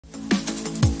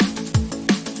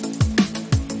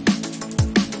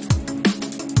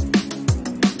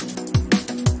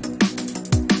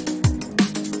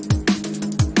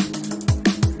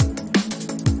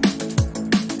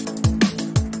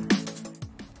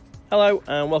Hello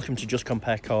and welcome to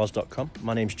justcomparecars.com.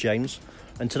 My name's James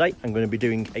and today I'm going to be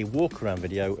doing a walk around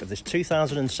video of this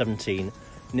 2017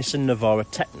 Nissan Navara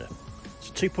Tekna. It's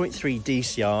a 2.3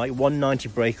 DCI 190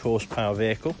 brake horsepower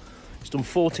vehicle. It's done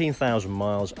 14,000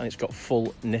 miles and it's got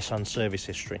full Nissan service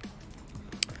history.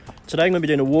 Today I'm going to be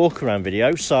doing a walk around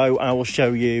video, so I will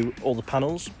show you all the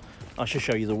panels. I shall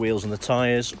show you the wheels and the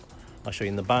tyres. I'll show you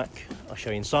in the back. I'll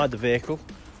show you inside the vehicle.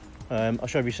 I'll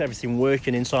show you everything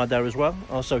working inside there as well.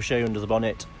 I'll also show you under the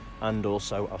bonnet, and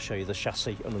also I'll show you the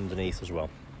chassis and underneath as well.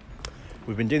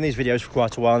 We've been doing these videos for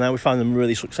quite a while now. We find them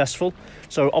really successful.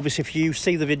 So obviously if you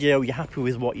see the video, you're happy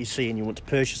with what you see and you want to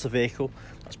purchase the vehicle,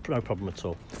 that's no problem at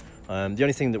all. The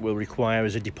only thing that we'll require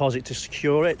is a deposit to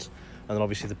secure it, and then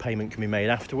obviously the payment can be made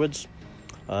afterwards.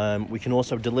 We can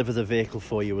also deliver the vehicle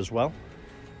for you as well.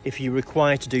 If you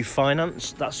require to do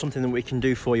finance, that's something that we can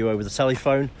do for you over the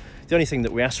telephone. The only thing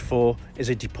that we ask for is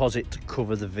a deposit to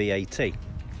cover the VAT.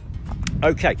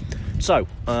 Okay, so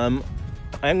I am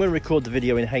going to record the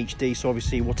video in HD, so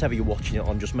obviously whatever you're watching it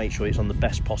on, just make sure it's on the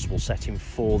best possible setting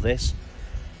for this.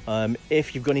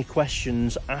 If you've got any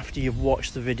questions after you've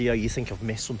watched the video, you think I've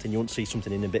missed something, you want to see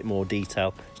something in a bit more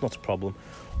detail, it's not a problem.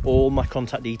 All my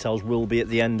contact details will be at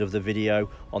the end of the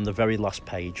video on the very last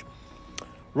page.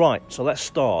 Right, so let's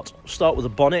start with the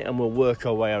bonnet and we'll work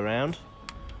our way around.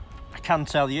 I can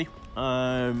tell you,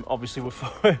 obviously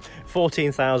we're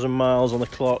 14,000 miles on the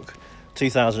clock,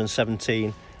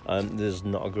 2017. There's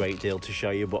not a great deal to show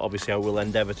you, but obviously I will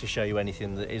endeavour to show you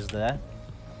anything that is there.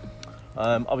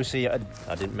 Obviously I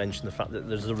didn't mention the fact that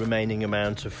there's the remaining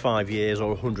amount of 5 years or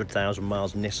 100,000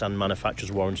 miles Nissan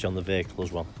manufacturer's warranty on the vehicle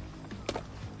as well.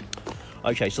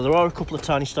 Okay, so there are a couple of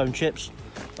tiny stone chips.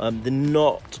 They're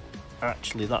not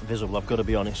actually that visible, I've got to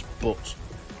be honest, but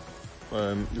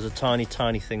there's a tiny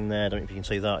thing there. I don't know if you can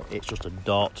see that. It's just a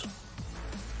dot,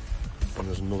 and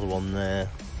there's another one there.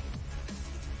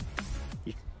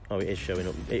 Oh, it is showing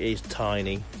up. It is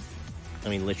tiny, I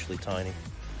mean literally tiny.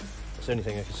 That's the only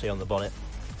thing I can see on the bonnet.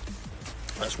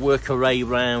 Let's work our way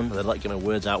around. I'd like to get my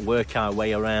words out. Work our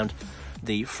way around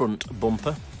the front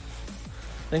bumper.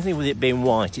 The only thing with it being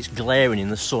white, it's glaring in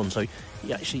the sun, so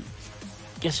you actually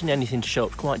getting anything to show up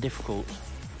is quite difficult.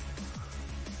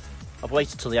 I've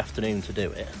waited till the afternoon to do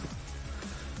it,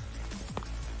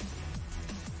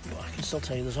 but I can still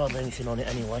tell you there's hardly anything on it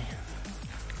anyway.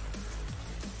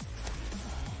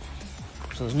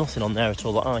 So there's nothing on there at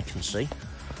all that I can see.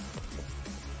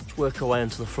 Let's work our way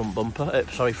into the front bumper,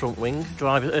 front wing.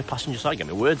 Passenger side, get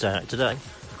my words out today.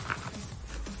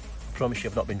 Promise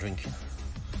you I've not been drinking.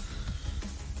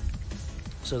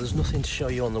 So there's nothing to show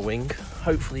you on the wing.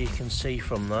 Hopefully you can see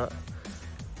from that.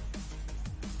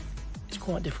 It's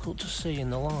quite difficult to see in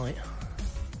the light,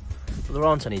 but there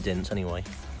aren't any dents anyway.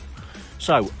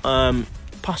 So,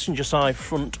 passenger side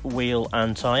front wheel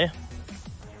and tyre.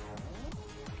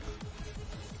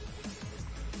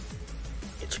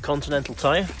 It's a Continental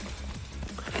tyre,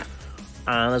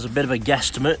 and as a bit of a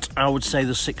guesstimate, I would say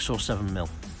there's 6 or 7 mil.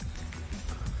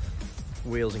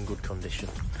 Wheels in good condition.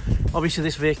 Obviously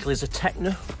this vehicle is a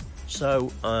Tekna,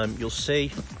 so you'll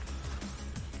see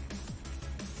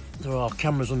there are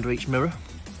cameras under each mirror.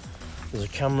 There's a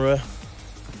camera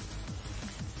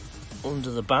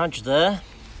under the badge there,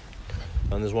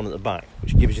 and there's one at the back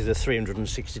which gives you the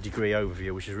 360-degree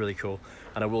overview, which is really cool,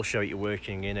 and I will show you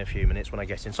working in a few minutes when I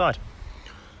get inside.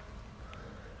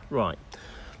 Right,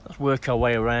 let's work our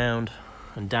way around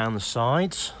and down the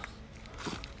sides.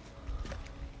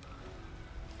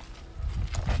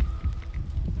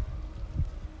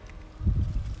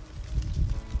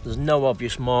 There's no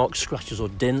obvious marks, scratches or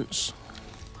dents.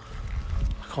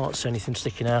 I can't see anything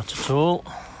sticking out at all.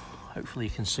 Hopefully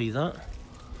you can see that.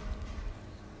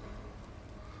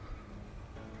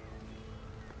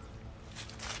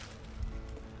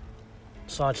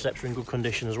 Side steps are in good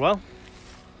condition as well.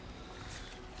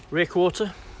 Rear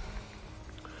quarter.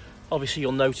 Obviously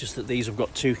you'll notice that these have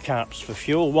got 2 caps for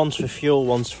fuel. One's for fuel,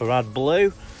 one's for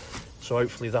AdBlue. So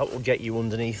hopefully that will get you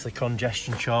underneath the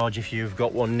congestion charge if you've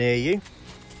got one near you.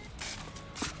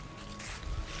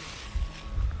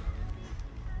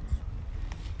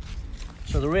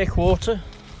 So the rear quarter,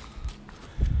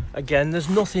 again, there's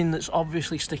nothing that's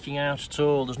obviously sticking out at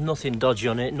all. There's nothing dodgy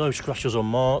on it, no scratches or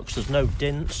marks, there's no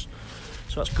dents,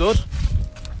 so that's good.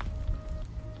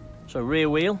 So rear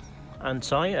wheel and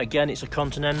tyre, again it's a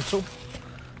Continental,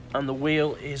 and the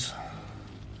wheel is,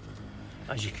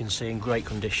 as you can see, in great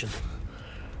condition.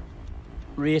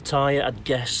 Rear tyre, I'd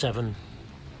guess 7,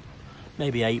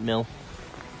 maybe 8 mil.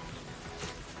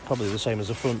 Probably the same as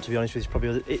the front, to be honest with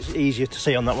you. It's easier to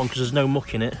see on that one because there's no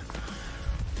muck in it.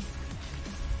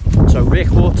 So rear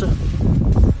quarter,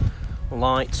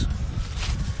 light,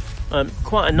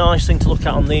 Quite a nice thing to look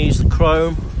at on these, the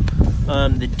chrome.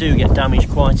 They do get damaged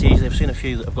quite easily. I've seen a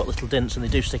few that have got little dents and they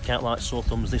do stick out like sore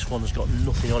thumbs. This one's got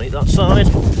nothing on it that side,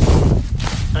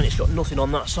 and it's got nothing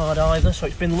on that side either, so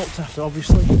it's been looked after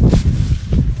obviously.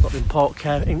 Not been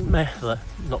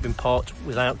not been parked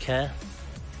without care.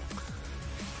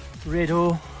 Rear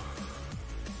door,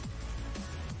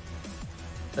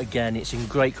 again it's in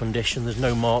great condition, there's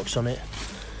no marks on it.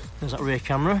 There's that rear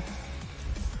camera.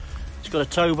 It's got a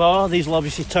tow bar. These will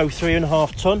obviously tow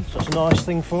 3.5 ton, so that's a nice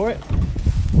thing for it.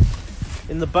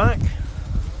 In the back,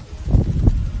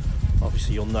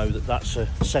 obviously you'll know that that's a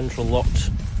central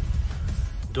locked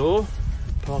door,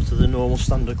 part of the normal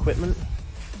standard equipment.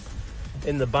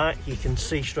 In the back you can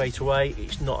see straight away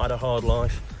it's not had a hard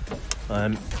life.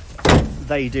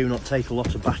 They do not take a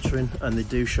lot of battering and they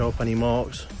do show up any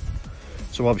marks,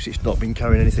 so obviously it's not been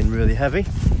carrying anything really heavy.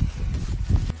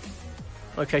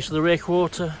 Okay, so the rear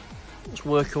quarter, let's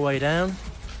work our way down.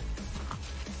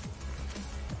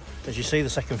 As you see, the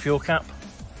second fuel cap,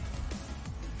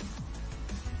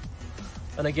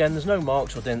 and again there's no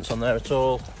marks or dents on there at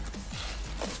all.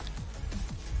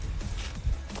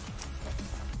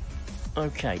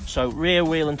 Okay, so rear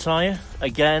wheel and tyre,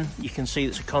 again you can see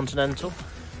it's a Continental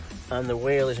and the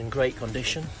wheel is in great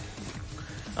condition,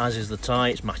 as is the tyre.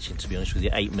 It's matching, to be honest with you,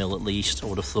 8mm at least, I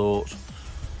would have thought.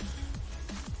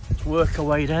 Let's work our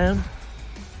way down.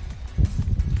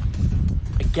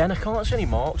 Again, I can't see any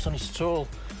marks on it at all.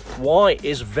 White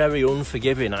is very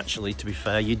unforgiving actually, to be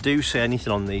fair. You do see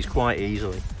anything on these quite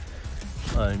easily.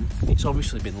 It's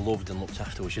obviously been loved and looked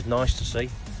after, which is nice to see.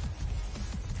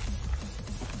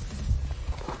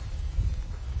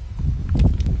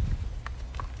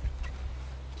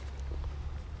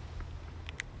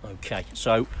 Okay,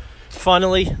 so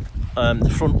finally,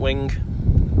 the front wing.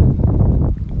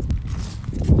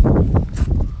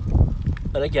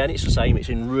 And again, it's the same, it's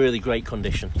in really great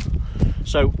condition.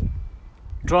 So,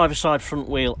 driver side front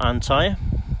wheel and tyre.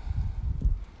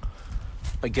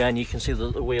 Again, you can see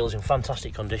that the wheel is in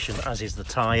fantastic condition, as is the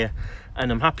tyre. And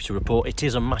I'm happy to report it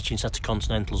is a matching set of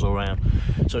Continentals all around.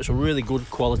 So it's a really good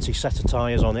quality set of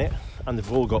tyres on it, and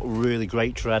they've all got really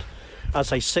great tread. I'd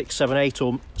say 6, 7, 8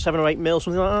 or 7 or 8 mil,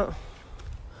 something like that.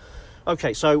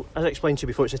 Okay, so as I explained to you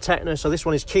before, it's a Tekna, so this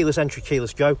one is keyless entry,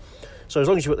 keyless go. So as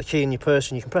long as you've got the key in your purse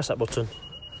and you can press that button,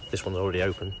 this one's already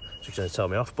open, so it's going to tell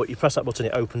me off, but you press that button,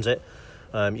 it opens it.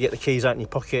 You get the keys out in your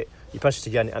pocket, you press it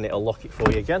again and it'll lock it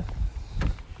for you again.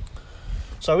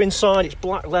 So inside it's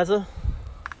black leather,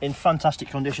 in fantastic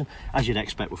condition, as you'd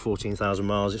expect with 14,000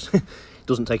 miles. It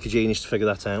doesn't take a genius to figure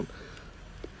that out.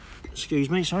 Excuse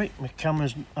me, sorry, my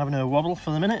camera's having a wobble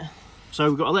for the minute. So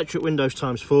we've got electric windows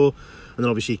 ×4, and then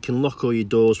obviously you can lock all your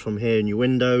doors from here and your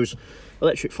windows,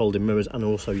 electric folding mirrors, and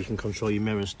also you can control your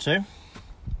mirrors too.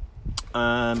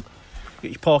 Got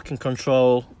your parking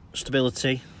control,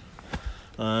 stability,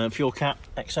 fuel cap,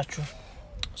 etc.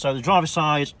 So the driver's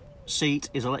side seat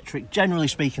is electric. Generally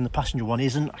speaking, the passenger one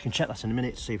isn't. I can check that in a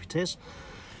minute to see if it is.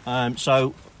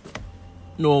 So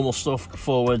normal stuff,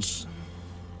 forwards,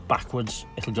 backwards,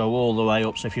 it'll go all the way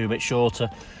up. So if you're a bit shorter,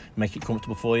 make it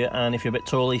comfortable for you, and if you're a bit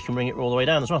taller, you can bring it all the way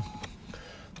down as well.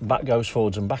 The back goes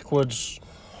forwards and backwards,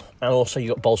 and also you've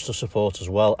got bolster support as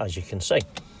well, as you can see.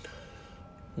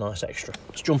 Nice extra.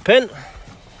 Let's jump in.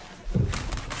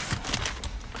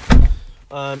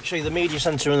 Show you the media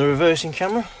centre and the reversing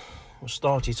camera. We'll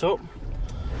start it up.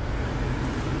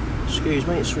 Excuse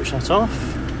me, switch that off.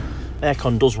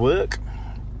 Aircon does work.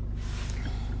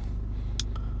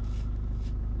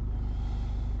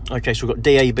 Okay, so we've got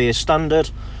DAB as standard.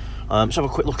 Let's have a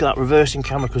quick look at that reversing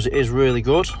camera, because it is really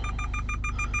good.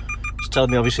 It's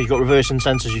telling me obviously you've got reversing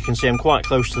sensors. You can see I'm quite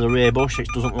close to the rear bush. It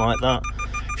doesn't like that.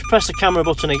 If you press the camera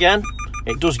button again,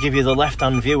 it does give you the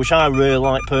left-hand view, which I really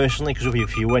like personally, because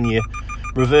if you, when you're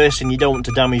reversing, you don't want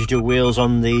to damage your wheels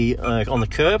on the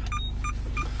curb.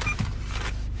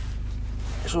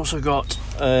 It's also got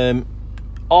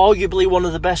arguably one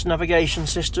of the best navigation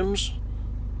systems.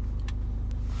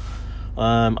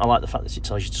 I like the fact that it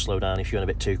tells you to slow down if you're going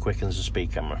a bit too quick, and there's a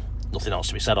speed camera. Nothing else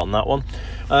to be said on that one.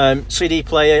 CD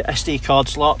player, SD card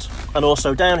slot, and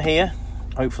also down here,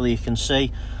 hopefully you can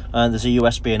see, there's a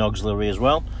USB and auxiliary as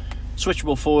well.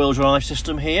 Switchable four-wheel drive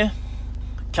system here.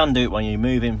 Can do it when you're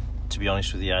moving. To be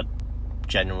honest with you, I'd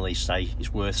generally say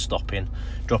it's worth stopping,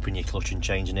 dropping your clutch and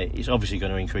changing it. It's obviously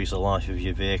going to increase the life of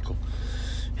your vehicle.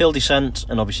 Hill descent,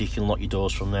 and obviously you can lock your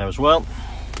doors from there as well.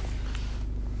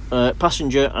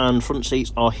 Passenger and front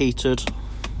seats are heated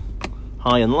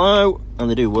high and low, and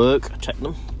they do work. I checked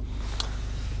them.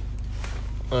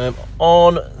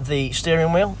 On the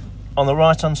steering wheel, on the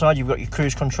right hand side you've got your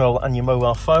cruise control and your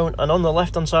mobile phone, and on the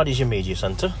left hand side is your media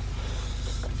centre.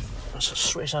 let's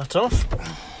switch that off.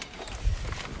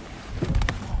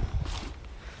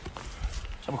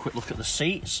 Let's have a quick look at the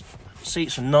seats.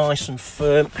 Seats are nice and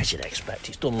firm, as you'd expect.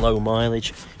 It's done low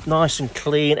mileage, nice and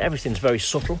clean, everything's very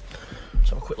subtle. Let's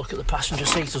have a quick look at the passenger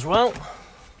seat as well.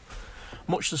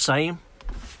 Much the same.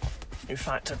 In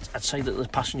fact, I'd say that the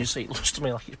passenger seat looks to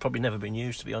me like it's probably never been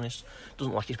used, to be honest.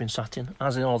 Doesn't look like it's been sat in,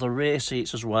 as in all the rear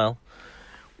seats as well,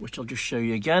 which I'll just show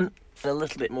you again in a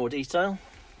little bit more detail.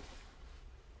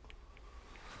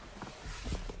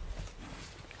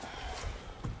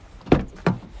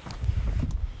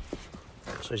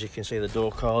 So as you can see, the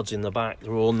door cards in the back,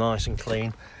 they're all nice and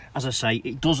clean. As I say,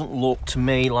 it doesn't look to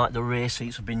me like the rear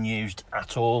seats have been used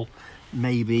at all.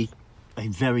 Maybe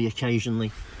very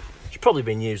occasionally. It's probably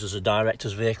been used as a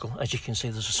director's vehicle. As you can see,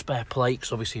 there's a spare plate,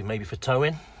 because obviously maybe for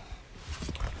towing.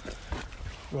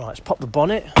 Right, let's pop the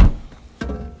bonnet.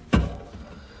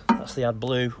 That's the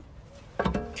AdBlue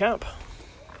cap.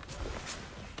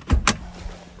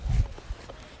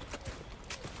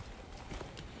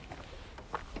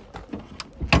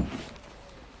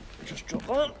 Just drop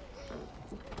that.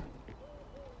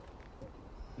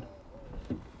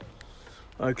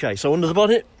 Okay, so under the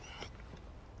bonnet,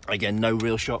 again, no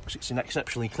real shocks. It's in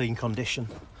exceptionally clean condition.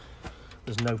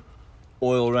 There's no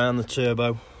oil around the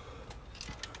turbo.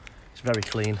 It's very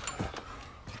clean.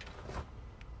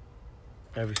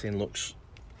 Everything looks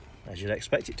as you'd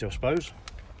expect it to, I suppose.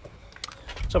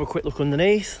 Let's have a quick look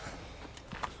underneath.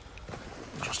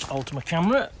 Just alter my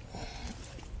camera.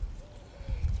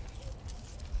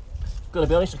 Gotta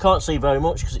be honest, I can't see very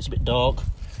much because it's a bit dark.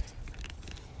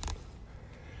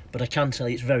 But I can tell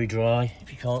you it's very dry,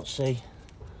 if you can't see.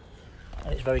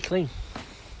 And it's very clean.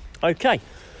 Okay,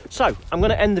 so I'm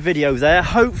going to end the video there.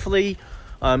 Hopefully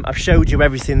I've showed you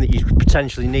everything that you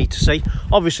potentially need to see.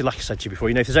 Obviously, like I said to you before,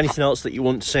 you know, if there's anything else that you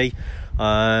want to see,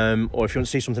 or if you want to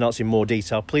see something else in more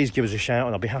detail, please give us a shout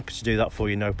and I'll be happy to do that for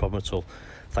you, no problem at all.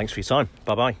 Thanks for your time.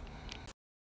 Bye bye.